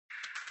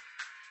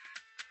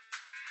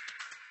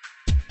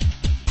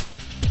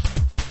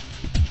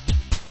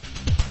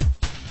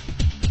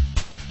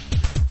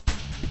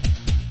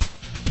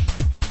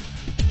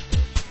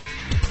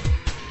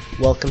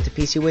Welcome to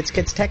PC Wits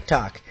Kids Tech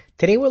Talk.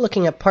 Today we're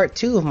looking at part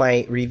 2 of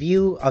my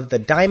review of the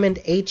Diamond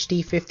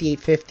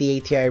HD5850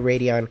 ATI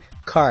Radeon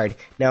card.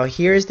 Now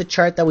here's the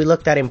chart that we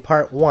looked at in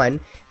part 1.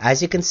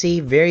 As you can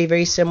see,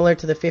 very similar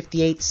to the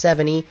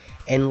 5870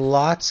 and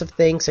lots of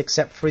things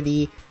except for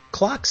the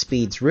clock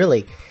speeds,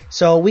 really.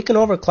 So we can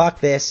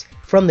overclock this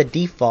from the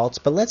defaults,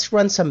 but let's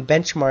run some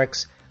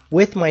benchmarks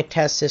with my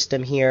test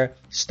system here,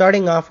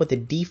 starting off with the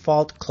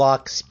default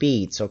clock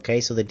speeds. Okay,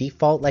 so the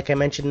default, like I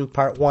mentioned in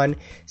part 1,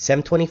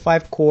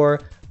 725 core,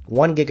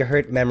 1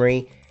 gigahertz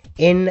memory.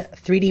 In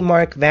 3D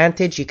Mark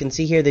Vantage, you can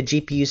see here the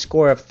GPU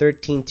score of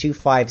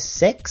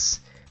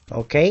 13256.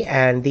 Okay,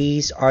 and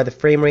these are the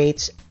frame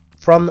rates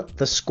from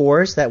the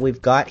scores that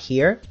we've got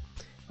here.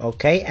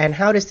 Okay, and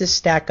how does this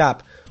stack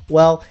up?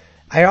 Well,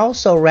 I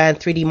also ran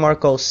 3D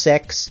Mark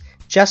 06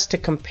 just to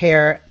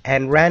compare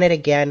and ran it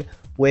again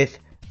with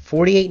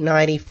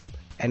 4890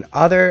 and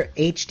other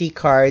HD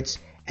cards,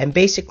 and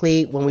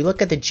basically when we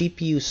look at the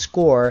GPU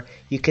score,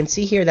 you can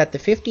see here that the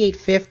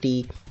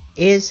 5850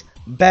 is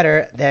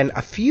better than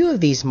a few of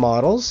these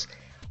models,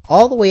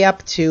 all the way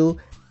up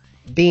to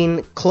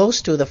being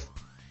close to the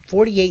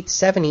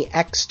 4870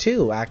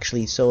 X2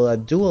 actually, so a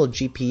dual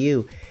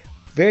GPU.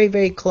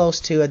 Very close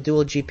to a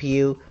dual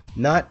GPU,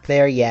 not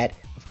there yet.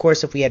 Of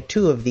course, if we had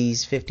two of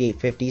these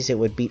 5850s, it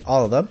would beat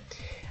all of them.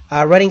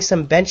 Running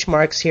some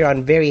benchmarks here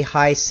on very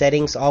high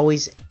settings.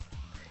 Always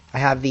I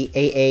have the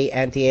AA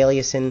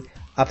anti-aliasing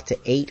up to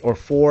 8 or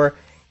 4.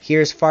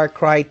 Here's Far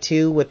Cry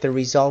 2 with the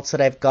results that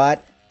I've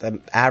got,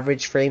 the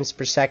average frames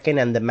per second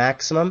and the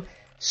maximum.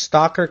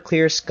 Stalker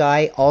Clear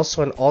Sky,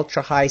 also in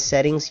ultra high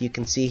settings. You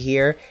can see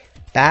here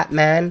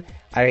Batman.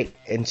 I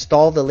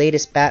installed the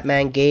latest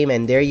Batman game,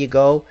 and there you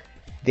go.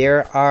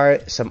 There are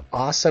some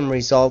awesome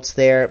results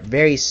there.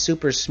 Very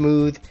super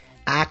smooth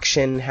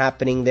action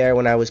happening there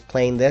when I was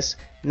playing this.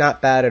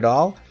 Not bad at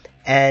all.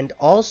 And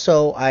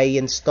also I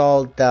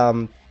installed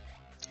the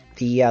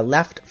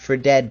Left 4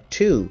 Dead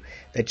 2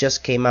 that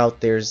just came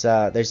out. There's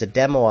a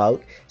demo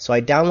out, so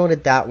I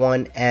downloaded that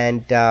one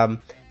and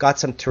got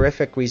some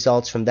terrific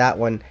results from that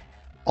one.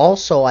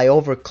 Also, I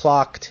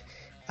overclocked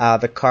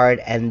the card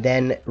and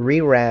then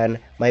reran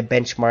my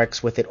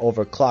benchmarks with it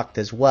overclocked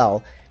as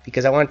well,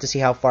 because I wanted to see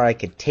how far I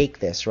could take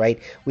this, right?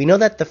 We know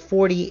that the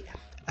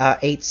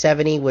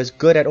 4870 was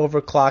good at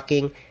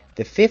overclocking.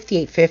 The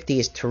 5850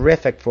 is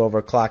terrific for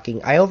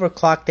overclocking. I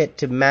overclocked it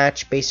to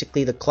match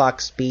basically the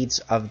clock speeds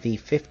of the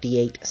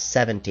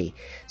 5870.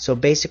 So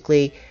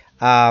basically,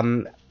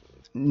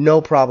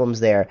 no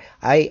problems there.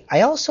 I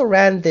also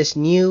ran this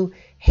new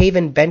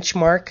Haven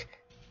benchmark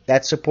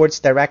that supports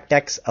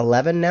DirectX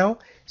 11 now.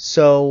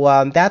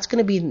 So that's going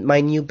to be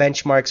my new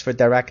benchmarks for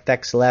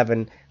DirectX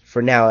 11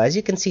 for now. As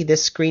you can see,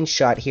 this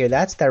screenshot here,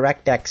 that's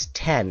DirectX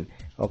 10.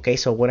 Okay,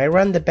 so when I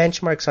run the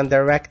benchmarks on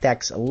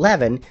DirectX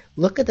 11,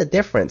 look at the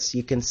difference.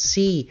 You can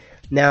see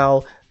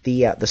now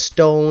the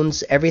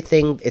stones,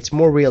 everything. It's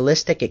more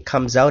realistic. It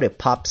comes out, it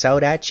pops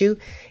out at you.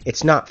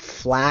 It's not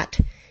flat.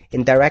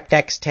 In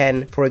DirectX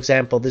 10, for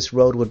example, this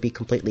road would be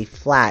completely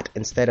flat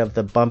instead of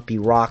the bumpy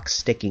rocks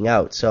sticking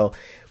out. So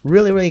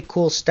really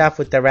cool stuff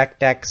with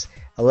DirectX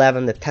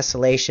 11, the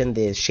tessellation,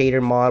 the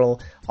shader model,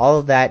 all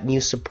of that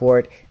new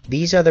support.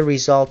 These are the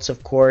results,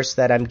 of course,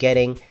 that I'm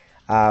getting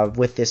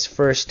with this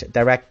first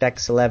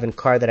DirectX 11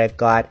 card that I've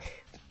got.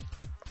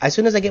 As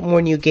soon as I get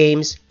more new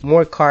games,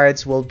 more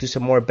cards, we'll do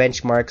some more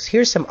benchmarks.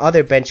 Here's some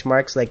other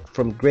benchmarks, like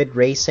from Grid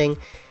Racing.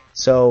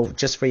 So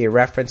just for your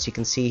reference, you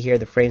can see here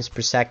the frames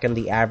per second,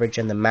 the average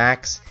and the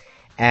max.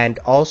 And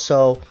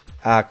also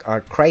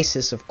our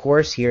Crisis, of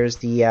course. Here's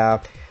the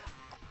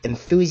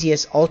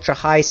Enthusiast ultra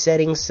high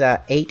settings,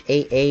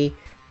 8AA.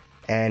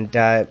 And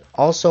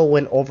also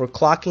when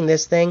overclocking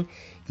this thing,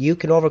 you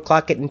can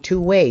overclock it in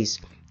two ways.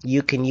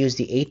 You can use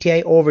the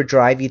ATI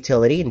Overdrive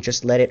utility and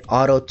just let it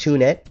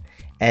auto-tune it,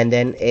 and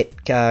then it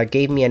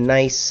gave me a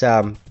nice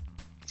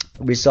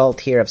result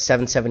here of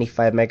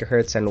 775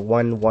 megahertz and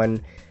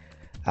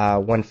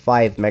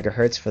 1115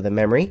 megahertz for the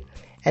memory.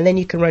 And then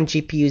you can run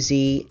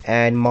GPU-Z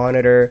and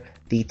monitor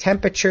the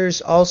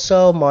temperatures,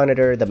 also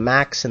monitor the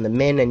max and the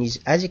min, and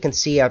as you can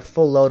see at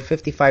full load,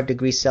 55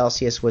 degrees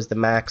Celsius was the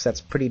max. That's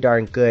pretty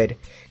darn good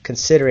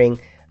considering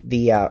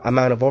the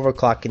amount of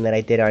overclocking that I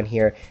did on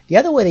here. The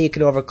other way that you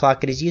can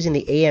overclock it is using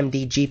the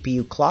AMD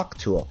GPU clock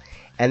tool,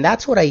 and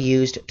that's what I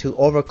used to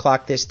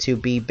overclock this to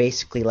be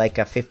basically like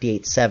a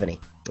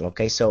 5870.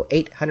 Okay, so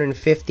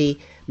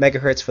 850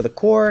 megahertz for the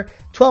core,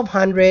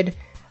 1200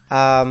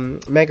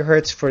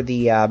 megahertz for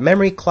the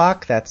memory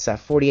clock. That's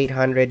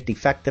 4800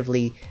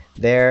 effectively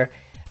there,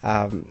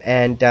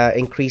 and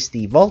increase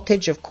the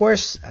voltage, of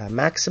course,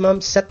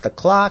 maximum, set the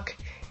clock,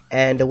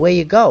 and away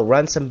you go.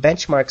 Run some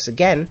benchmarks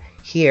again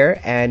here,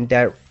 and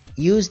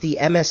use the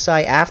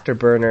MSI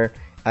Afterburner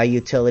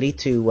utility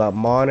to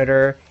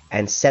monitor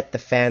and set the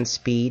fan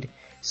speed.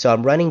 So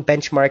I'm running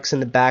benchmarks in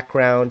the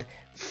background,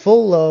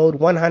 full load,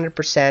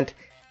 100%,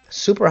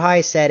 super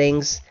high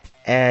settings,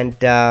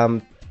 and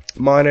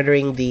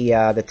monitoring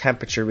the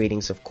temperature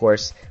readings, of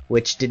course,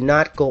 which did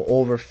not go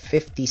over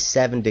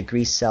 57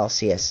 degrees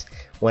Celsius,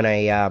 when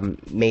I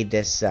made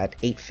this at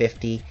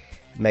 850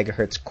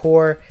 megahertz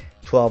core,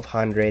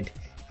 1200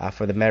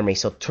 for the memory.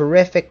 So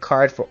terrific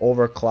card for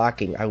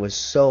overclocking. I was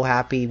so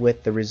happy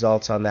with the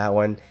results on that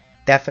one.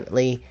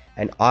 Definitely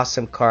an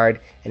awesome card,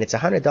 and it's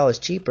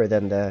 $100 cheaper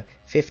than the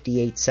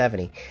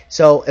 5870.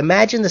 So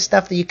imagine the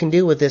stuff that you can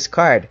do with this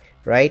card,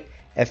 right?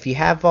 If you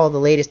have all the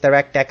latest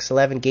DirectX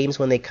 11 games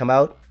when they come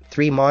out,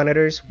 3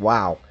 monitors,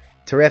 wow,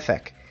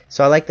 terrific.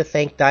 So I'd like to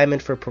thank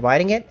Diamond for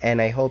providing it,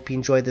 and I hope you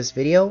enjoyed this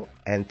video,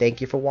 and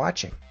thank you for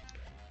watching.